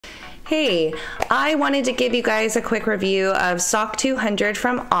Hey, I wanted to give you guys a quick review of SOC 200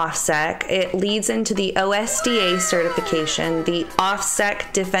 from OffSec. It leads into the OSDA certification, the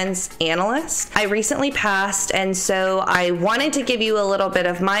OffSec Defense Analyst. I recently passed, and so I wanted to give you a little bit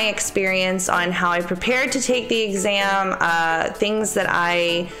of my experience on how I prepared to take the exam, things that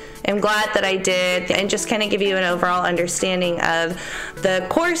I am glad that I did, and just kind of give you an overall understanding of the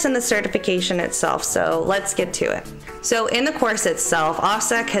course and the certification itself. So let's get to it. So in the course itself,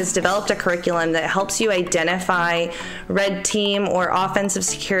 OffSec has developed a curriculum that helps you identify red team or offensive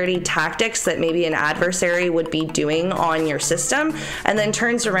security tactics that maybe an adversary would be doing on your system, and then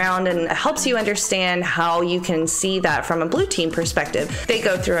turns around and helps you understand how you can see that from a blue team perspective. They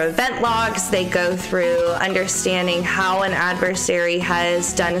go through event logs, they go through understanding how an adversary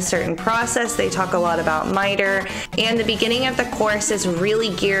has done a certain process. They talk a lot about MITRE, and the beginning of the course is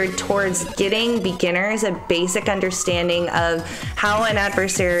really geared towards getting beginners a basic understanding of how an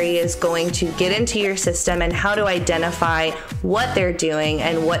adversary is going to get into your system and how to identify what they're doing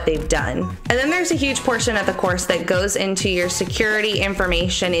and what they've done. And then there's a huge portion of the course that goes into your security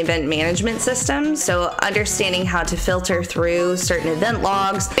information event management systems, so understanding how to filter through certain event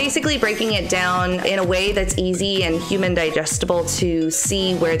logs, basically breaking it down in a way that's easy and human digestible to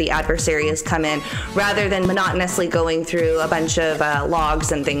see where the adversary has come in, rather than monotonously going through a bunch of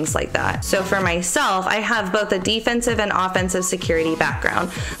logs and things like that. So for myself, I have both a defensive and offensive security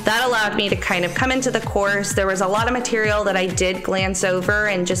background. That allowed me to kind of come into the course. There was a lot of material that I did glance over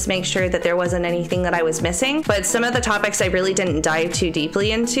and just make sure that there wasn't anything that I was missing, but some of the topics I really didn't dive too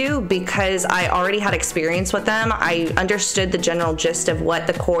deeply into because I already had experience with them. I understood the general gist of what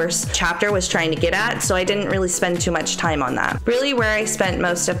the course chapter was trying to get at, so I didn't really spend too much time on that. Really where I spent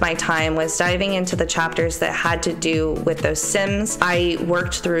most of my time was diving into the chapters that had to do with those SIEMs. I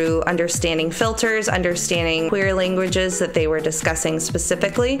worked through understanding filters, understanding query languages that they were discussing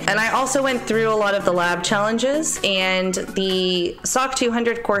specifically, and I also went through a lot of the lab challenges. And the SOC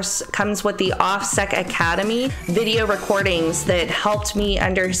 200 course comes with the OffSec Academy video recordings that helped me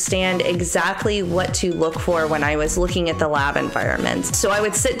understand exactly what to look for when I was looking at the lab environments. So I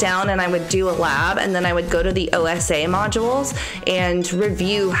would sit down and I would do a lab, and then I would go to the OSA modules and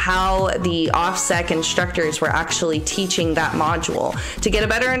review how the OffSec instructors were actually teaching that module to get a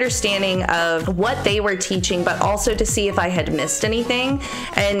better understanding of what they were teaching, but also to see if I had missed anything.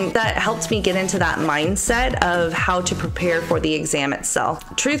 And that helped me get into that mindset of how to prepare for the exam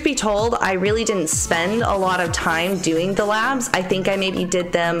itself. Truth be told, I really didn't spend a lot of time doing the labs. I think I maybe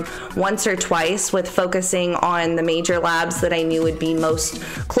did them once or twice, with focusing on the major labs that I knew would be most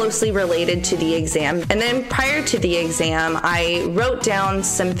closely related to the exam. And then prior to the exam, I wrote down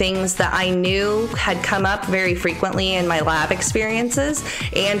some things that I knew had come up very frequently in my lab experiences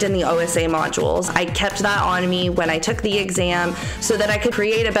and in the OSA modules. I kept that on me when I took the exam so that I could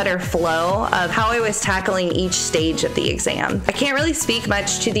create a better flow of how I was tackling each stage of the exam. I can't really speak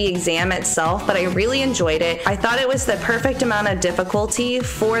much to the exam itself, but I really enjoyed it. I thought it was the perfect amount of difficulty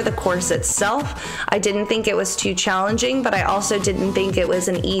for the course itself. I didn't think it was too challenging, but I also didn't think it was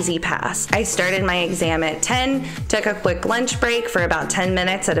an easy pass. I started my exam at 10, took a quick lunch break for about 10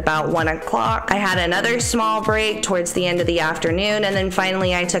 minutes at about 1 o'clock. I had another small break towards the end of the afternoon, and then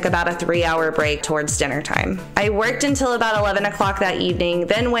finally I took about a 3-hour break towards dinner time. I worked until about 11 o'clock that evening,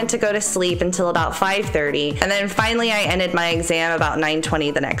 then went to go to sleep until about 5:30, and then finally I ended my exam about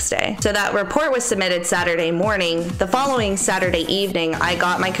 9:20 the next day. So that report was submitted Saturday morning. The following Saturday evening, I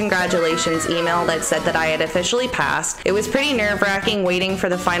got my congratulations email that said that I had officially passed. It was pretty nerve-wracking waiting for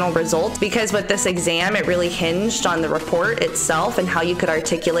the final result, because with this exam, it really hinged on the report itself and how you could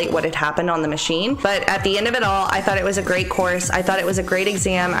articulate what had happened on the machine. But at the end of it all, I thought it was a great course. I thought it was a great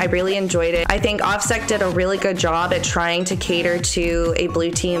exam. I really enjoyed it. I think OffSec did a really good job at trying to cater to a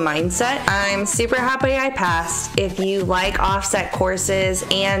blue team mindset. I'm super happy I passed. If you like OffSec courses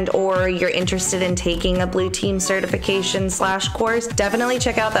and or you're interested in taking a blue team certification / course, definitely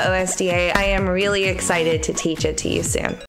check out the OSDA. I am really excited to teach it to you soon.